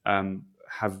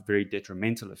have very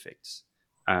detrimental effects,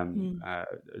 Mhm.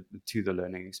 to the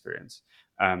learning experience.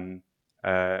 Um,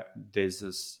 there's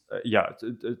this, yeah.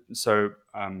 So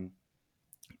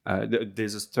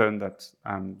there's this term that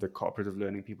the cooperative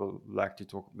learning people like to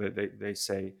talk. They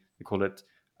say, they call it.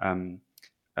 Um,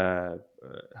 uh,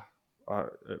 uh, uh,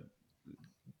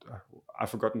 I've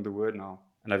forgotten the word now,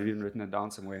 and I've even written it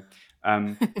down somewhere.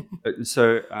 Um,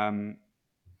 so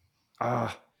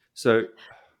ah, so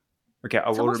okay, I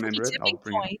It's will almost like a remember it. I'll tipping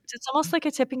bring it. point. It's almost like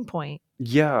a tipping point,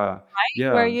 Yeah,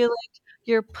 right? Where yeah.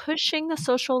 you're pushing the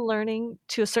social learning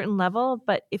to a certain level,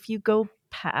 but if you go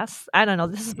past, I don't know,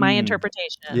 this is my Mm,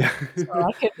 interpretation, yeah. so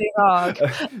I could be wrong.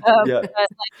 Yeah. But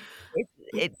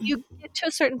like you get to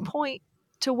a certain point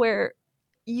to where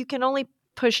you can only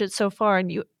push it so far,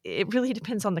 and it really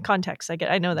depends on the context.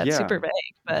 I know that's super Yeah,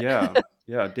 vague, but yeah,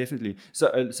 yeah, definitely. So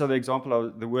the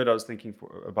example, the word I was thinking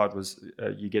about was,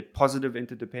 you get positive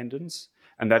interdependence,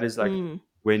 and that is like Mm.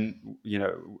 when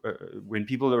when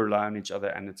people rely on each other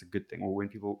and it's a good thing, or when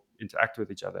people interact with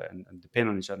each other and depend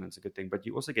on each other and it's a good thing. But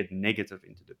you also get negative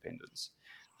interdependence,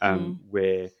 Mm.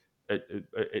 where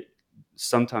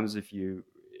sometimes if you,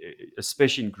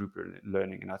 especially in group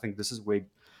learning, and I think this is where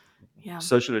Yeah.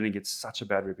 social learning gets such a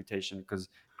bad reputation, because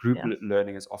group yeah,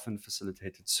 learning is often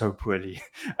facilitated so poorly.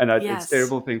 And it's a Yes.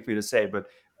 terrible thing for you to say, but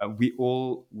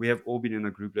we have all been in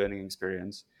a group learning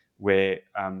experience where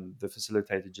the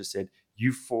facilitator just said,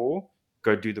 "You four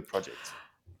go do the project."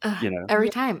 You know, Every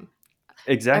yeah, time.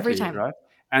 Every exactly, time. right?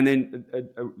 And then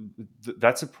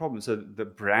that's a problem. So the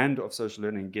brand of social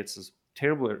learning gets this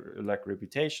terrible like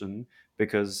reputation,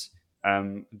 because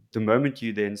the moment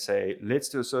you then say, let's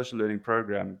do a social learning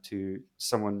program to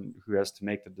someone who has to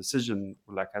make the decision,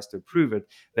 like has to approve it,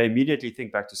 they immediately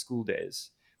think back to school days,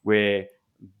 where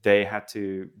they had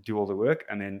to do all the work,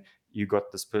 and then you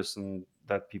got this person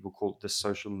that people call the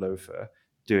social loafer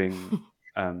doing,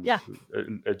 um, yeah,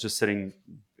 just sitting,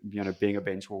 being a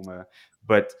bench warmer.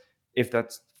 But if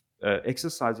that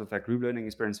exercise of that group learning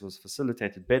experience was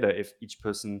facilitated better, if each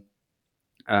person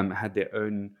had their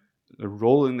own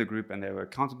role in the group and they were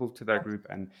accountable to that group,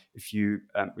 and if you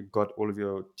got all of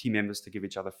your team members to give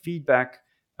each other feedback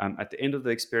at the end of the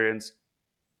experience,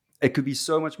 it could be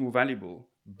so much more valuable.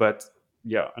 But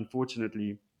yeah,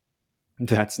 unfortunately,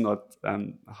 that's not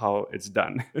how it's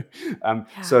done. Yeah.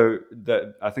 So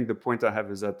I think the point I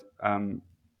have is that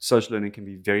social learning can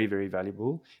be very, very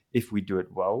valuable if we do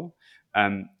it well.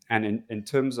 And in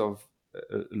terms of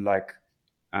like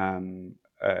um,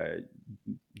 uh,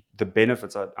 the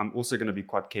benefits, I'm also going to be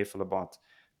quite careful about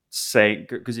saying,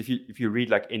 because if you read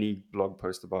like any blog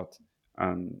post about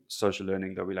social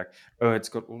learning, they'll be like, oh, it's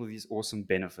got all of these awesome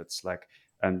benefits. Like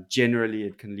generally,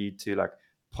 it can lead to like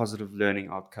positive learning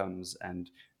outcomes, and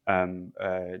um,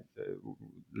 uh,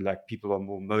 like people are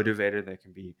more motivated.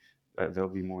 They'll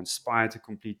be more inspired to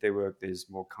complete their work. There's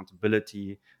more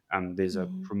accountability. There's a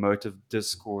Mhm. promotive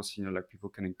discourse. Like people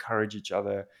can encourage each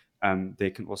other.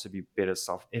 There can also be better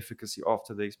self-efficacy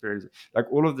after the experience. Like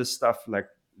all of this stuff. Like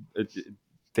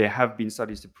there have been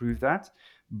studies to prove that,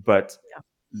 but yeah,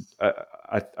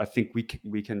 uh, I think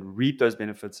we can reap those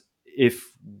benefits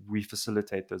if we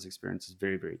facilitate those experiences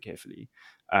very, very carefully.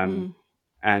 Um, Mm.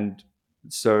 and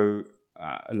so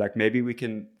like maybe we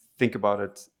can think about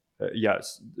it.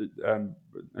 Yes,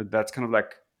 that's kind of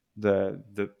like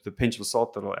the pinch of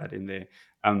salt that I'll add in there.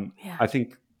 Yeah. I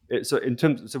think so in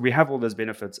terms, so we have all those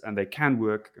benefits, and they can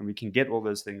work, and we can get all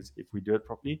those things if we do it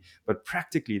properly. But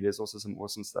practically, there's also some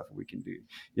awesome stuff we can do.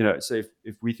 So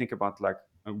if we think about like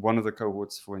one of the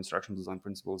cohorts for instructional design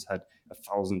principles had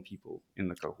 1,000 people in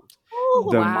the cohort. Oh,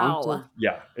 The amount wow. of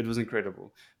it was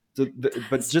incredible. But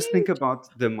That's just think huge. about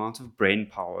the amount of brain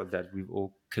power that we've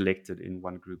all collected in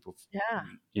one group of, Yeah.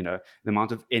 the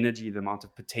amount of energy, the amount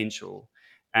of potential.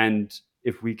 And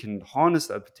if we can harness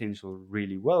that potential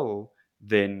really well,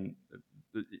 then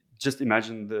just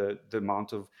imagine the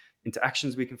amount of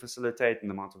interactions we can facilitate and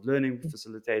the amount of learning we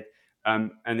facilitate.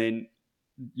 And then,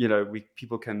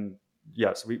 people can,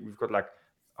 so we've got like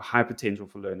a high potential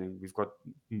for learning. We've got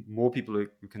more people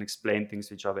who can explain things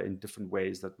to each other in different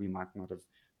ways that we might not have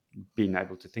been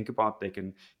able to think about. They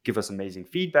can give us amazing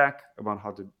feedback about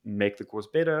how to make the course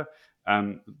better.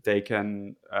 They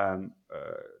can,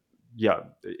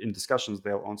 in discussions,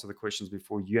 they'll answer the questions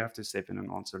before you have to step in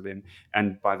and answer them.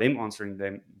 And by them answering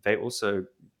them, they also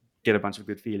get a bunch of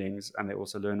good feelings, and they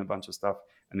also learn a bunch of stuff.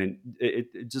 And then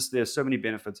it just, there's so many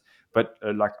benefits. But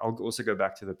like, I'll also go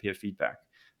back to the peer feedback.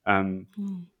 Um,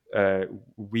 Mm.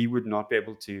 we would not be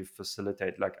able to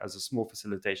facilitate, like as a small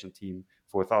facilitation team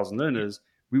for 1,000 learners,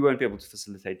 we won't be able to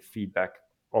facilitate feedback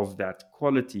of that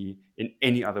quality in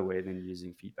any other way than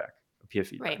using feedback, peer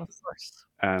feedback. Right. Of course.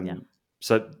 Yeah.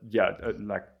 So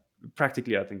like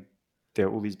practically, I think there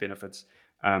are all these benefits.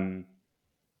 In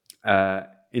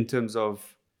terms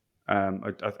of,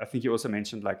 I think you also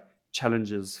mentioned like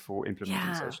challenges for implementing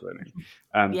Yeah. social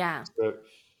learning. Yeah. So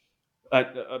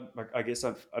I guess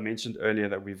I mentioned earlier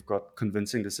that we've got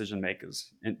convincing decision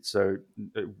makers, and so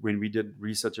when we did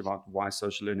research about why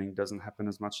social learning doesn't happen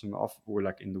as much in the off, or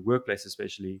like in the workplace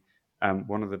especially,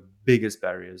 one of the biggest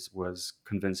barriers was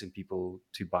convincing people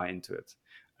to buy into it.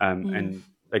 Mm. And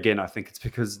again, I think it's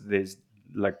because there's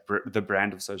like the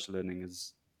brand of social learning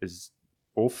is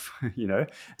off,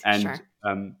 and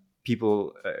Sure.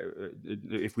 people,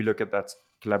 if we look at that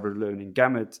collaborative learning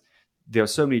gamut, there are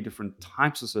so many different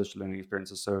types of social learning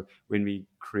experiences. So when we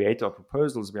create our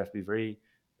proposals, we have to be very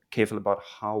careful about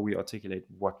how we articulate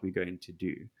what we're going to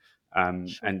do,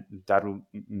 Sure. and that'll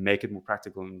make it more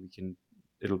practical, and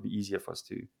it'll be easier for us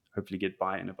to hopefully get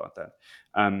buy-in about that.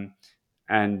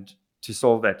 And to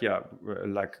solve that,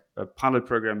 like a pilot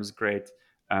program is great.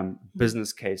 Mm.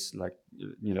 Business case, like,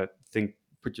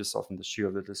 put yourself in the shoe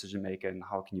of the decision maker, and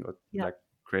how can you Yeah. like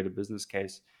create a business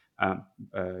case. um,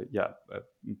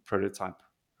 Prototype.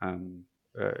 um,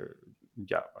 uh,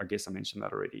 I guess I mentioned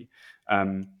that already.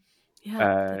 um, Yeah.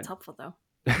 uh, That's helpful though.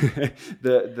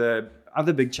 the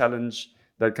other big challenge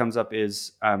that comes up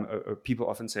is, people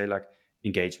often say like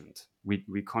engagement.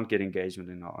 We can't get engagement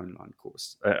in our online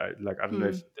course. Like, I don't know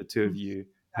if Mm. the two of you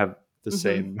have the Mm-hmm.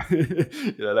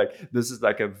 same. Like, this is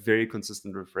like a very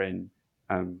consistent refrain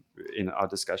in our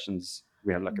discussions.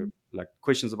 We have like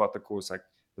questions about the course. Like,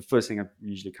 the first thing that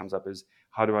usually comes up is,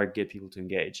 how do I get people to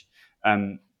engage?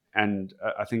 And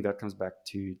I think that comes back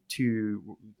to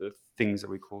two things that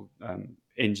we call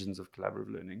engines of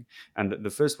collaborative learning. And the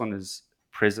first one is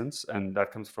presence, and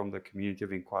that comes from the community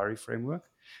of inquiry framework.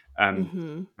 Um,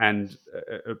 Mm-hmm. and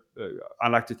I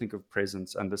like to think of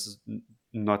presence, and this is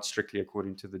not strictly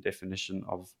according to the definition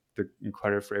of the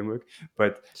inquiry framework,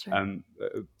 but Sure.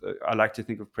 I like to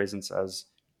think of presence as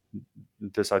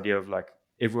this idea of like,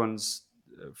 everyone's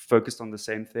focused on the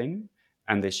same thing,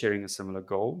 and they're sharing a similar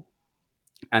goal,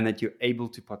 and that you're able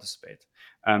to participate.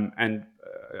 And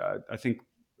I think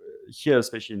here,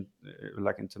 especially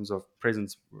like in terms of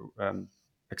presence,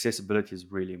 accessibility is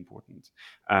really important.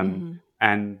 Mm-hmm.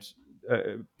 And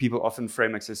people often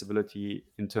frame accessibility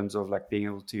in terms of like being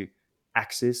able to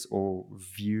access or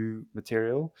view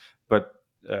material, but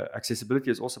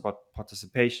accessibility is also about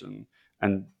participation.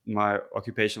 And my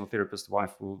occupational therapist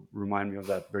wife will remind me of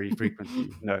that very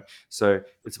frequently. So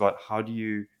it's about how do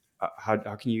you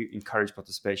how can you encourage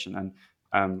participation?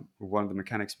 And one of the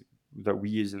mechanics that we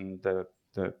use in the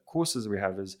courses we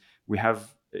have is,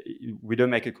 we don't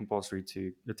make it compulsory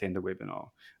to attend the webinar,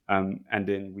 and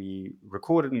then we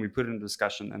record it and we put it in a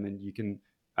discussion, and then you can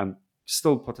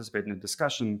still participate in a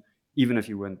discussion even if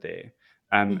you weren't there.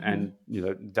 Mm-hmm.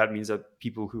 And that means that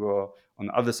people who are on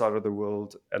the other side of the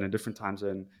world at a different time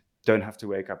zone don't have to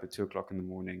wake up at 2 o'clock in the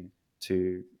morning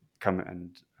to come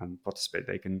and participate.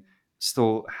 They can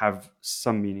still have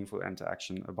some meaningful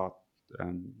interaction about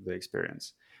the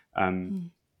experience. Um, Mm.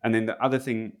 and then the other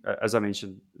thing, as I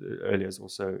mentioned earlier, is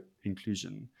also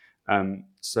inclusion.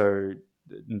 So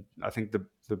I think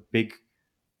the big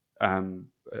um,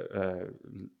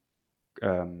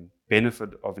 benefit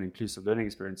of an inclusive learning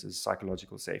experience is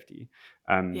psychological safety.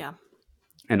 Um, Yeah.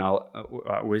 and I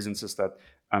always insist that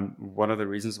one of the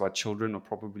reasons why children are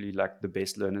probably like the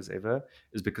best learners ever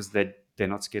is because they're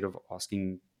not scared of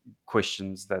asking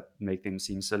questions that make them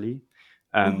seem silly.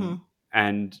 Mm-hmm.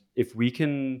 And if we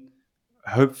can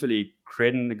hopefully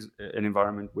create an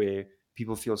environment where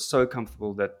people feel so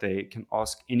comfortable that they can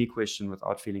ask any question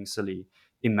without feeling silly,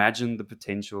 imagine the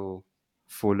potential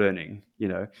for learning,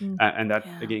 and that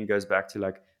Yeah. again goes back to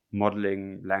like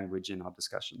modeling language in our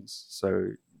discussions. So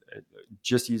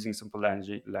just using simple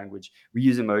language, we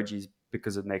use emojis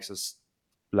because it makes us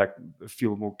like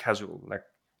feel more casual, like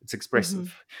it's Mm-hmm.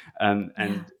 expressive. Yeah.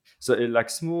 And so like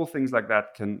small things like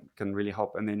that can really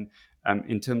help. And then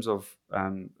in terms of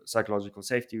psychological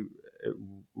safety,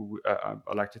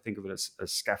 I like to think of it as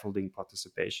scaffolding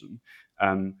participation.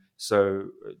 So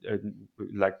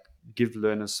like give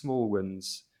learners small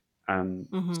wins,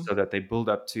 Mm-hmm. so that they build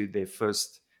up to their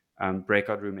first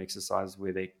breakout room exercise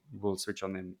where they will switch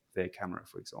on their camera,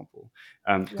 for example,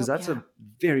 because Yep. that's Yeah. a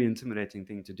very intimidating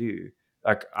thing to do.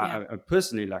 Like Yeah. I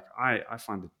personally, like I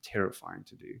find it terrifying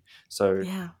to do. So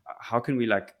Yeah. how can we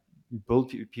like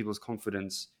build people's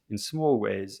confidence in small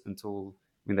ways until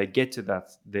when they get to that,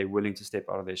 they're willing to step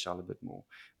out of their shell a bit more.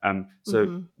 So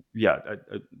Mm-hmm. yeah,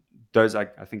 those I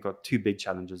think are two big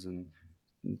challenges and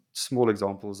small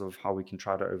examples of how we can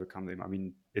try to overcome them. I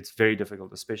mean, it's very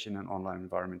difficult, especially in an online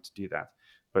environment, to do that.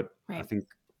 But I Right. think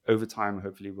over time,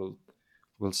 hopefully,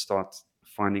 we'll start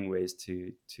finding ways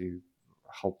to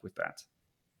help with that.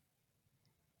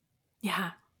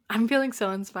 Yeah. I'm feeling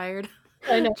so inspired.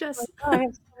 I know. Like, Just oh, I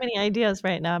have so many ideas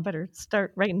right now. I better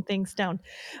start writing things down.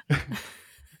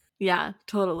 yeah,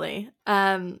 totally.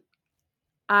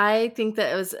 I think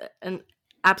that it was an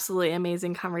absolutely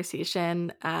amazing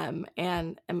conversation.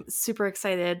 And I'm super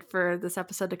excited for this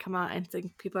episode to come out. I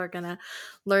think people are going to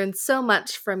learn so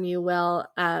much from you, Will.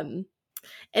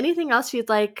 Anything else you'd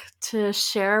like to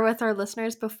share with our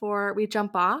listeners before we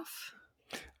jump off?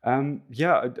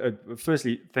 Yeah,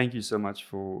 firstly, thank you so much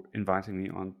for inviting me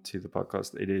on to the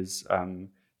podcast. It is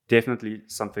definitely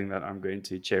something that I'm going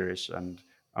to cherish, and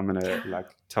I'm gonna like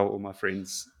tell all my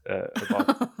friends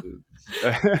about.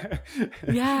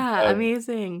 Yeah, um,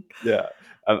 amazing. yeah,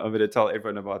 I'm going to tell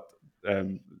everyone about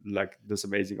like this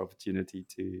amazing opportunity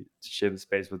to share the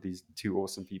space with these two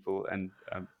awesome people, and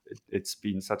it's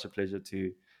been such a pleasure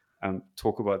to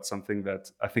talk about something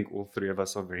that I think all three of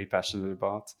us are very passionate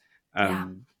about. Yeah.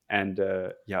 And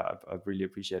yeah, I've really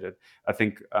appreciated it. I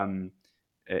think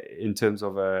in terms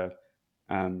of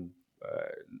um,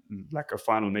 like a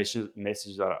final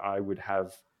message that I would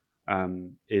have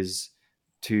is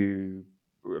to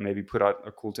maybe put out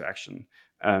a call to action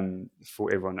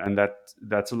for everyone, and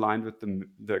that's aligned with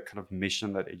the kind of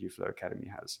mission that Eduflow Academy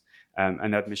has,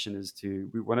 and that mission is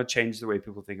we want to change the way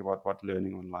people think about what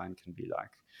learning online can be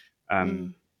like. Um,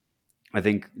 Mm, I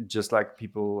think just like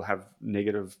people have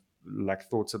negative like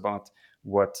thoughts about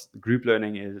what group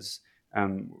learning is,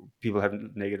 people have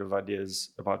negative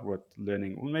ideas about what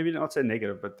learning, or maybe not say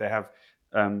negative, but they have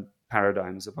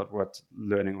paradigms about what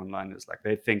learning online is like.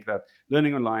 They think that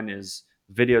learning online is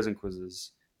videos and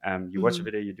quizzes. You watch a mhm.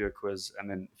 video, you do a quiz, and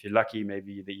then if you're lucky,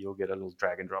 maybe that you'll get a little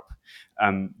drag and drop.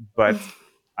 But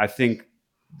I think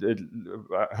that,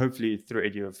 hopefully through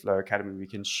Eduflow Academy, we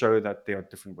can show that there are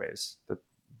different ways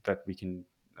that we can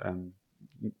um,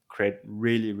 create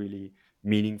really, really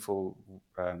meaningful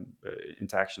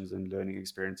interactions and learning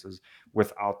experiences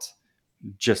without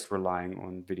just relying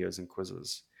on videos and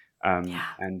quizzes. Yeah.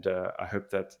 And I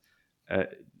hope that uh,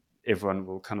 everyone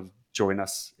will kind of join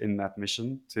us in that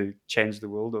mission to change the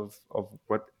world of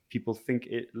what people think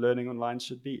learning online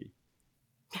should be.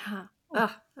 Yeah.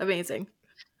 Oh, amazing.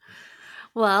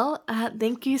 Well,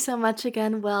 thank you so much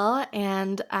again, Will.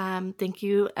 And thank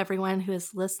you, everyone who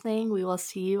is listening. We will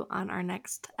see you on our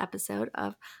next episode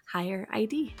of Higher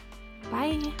ID.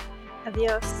 Bye.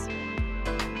 Adios.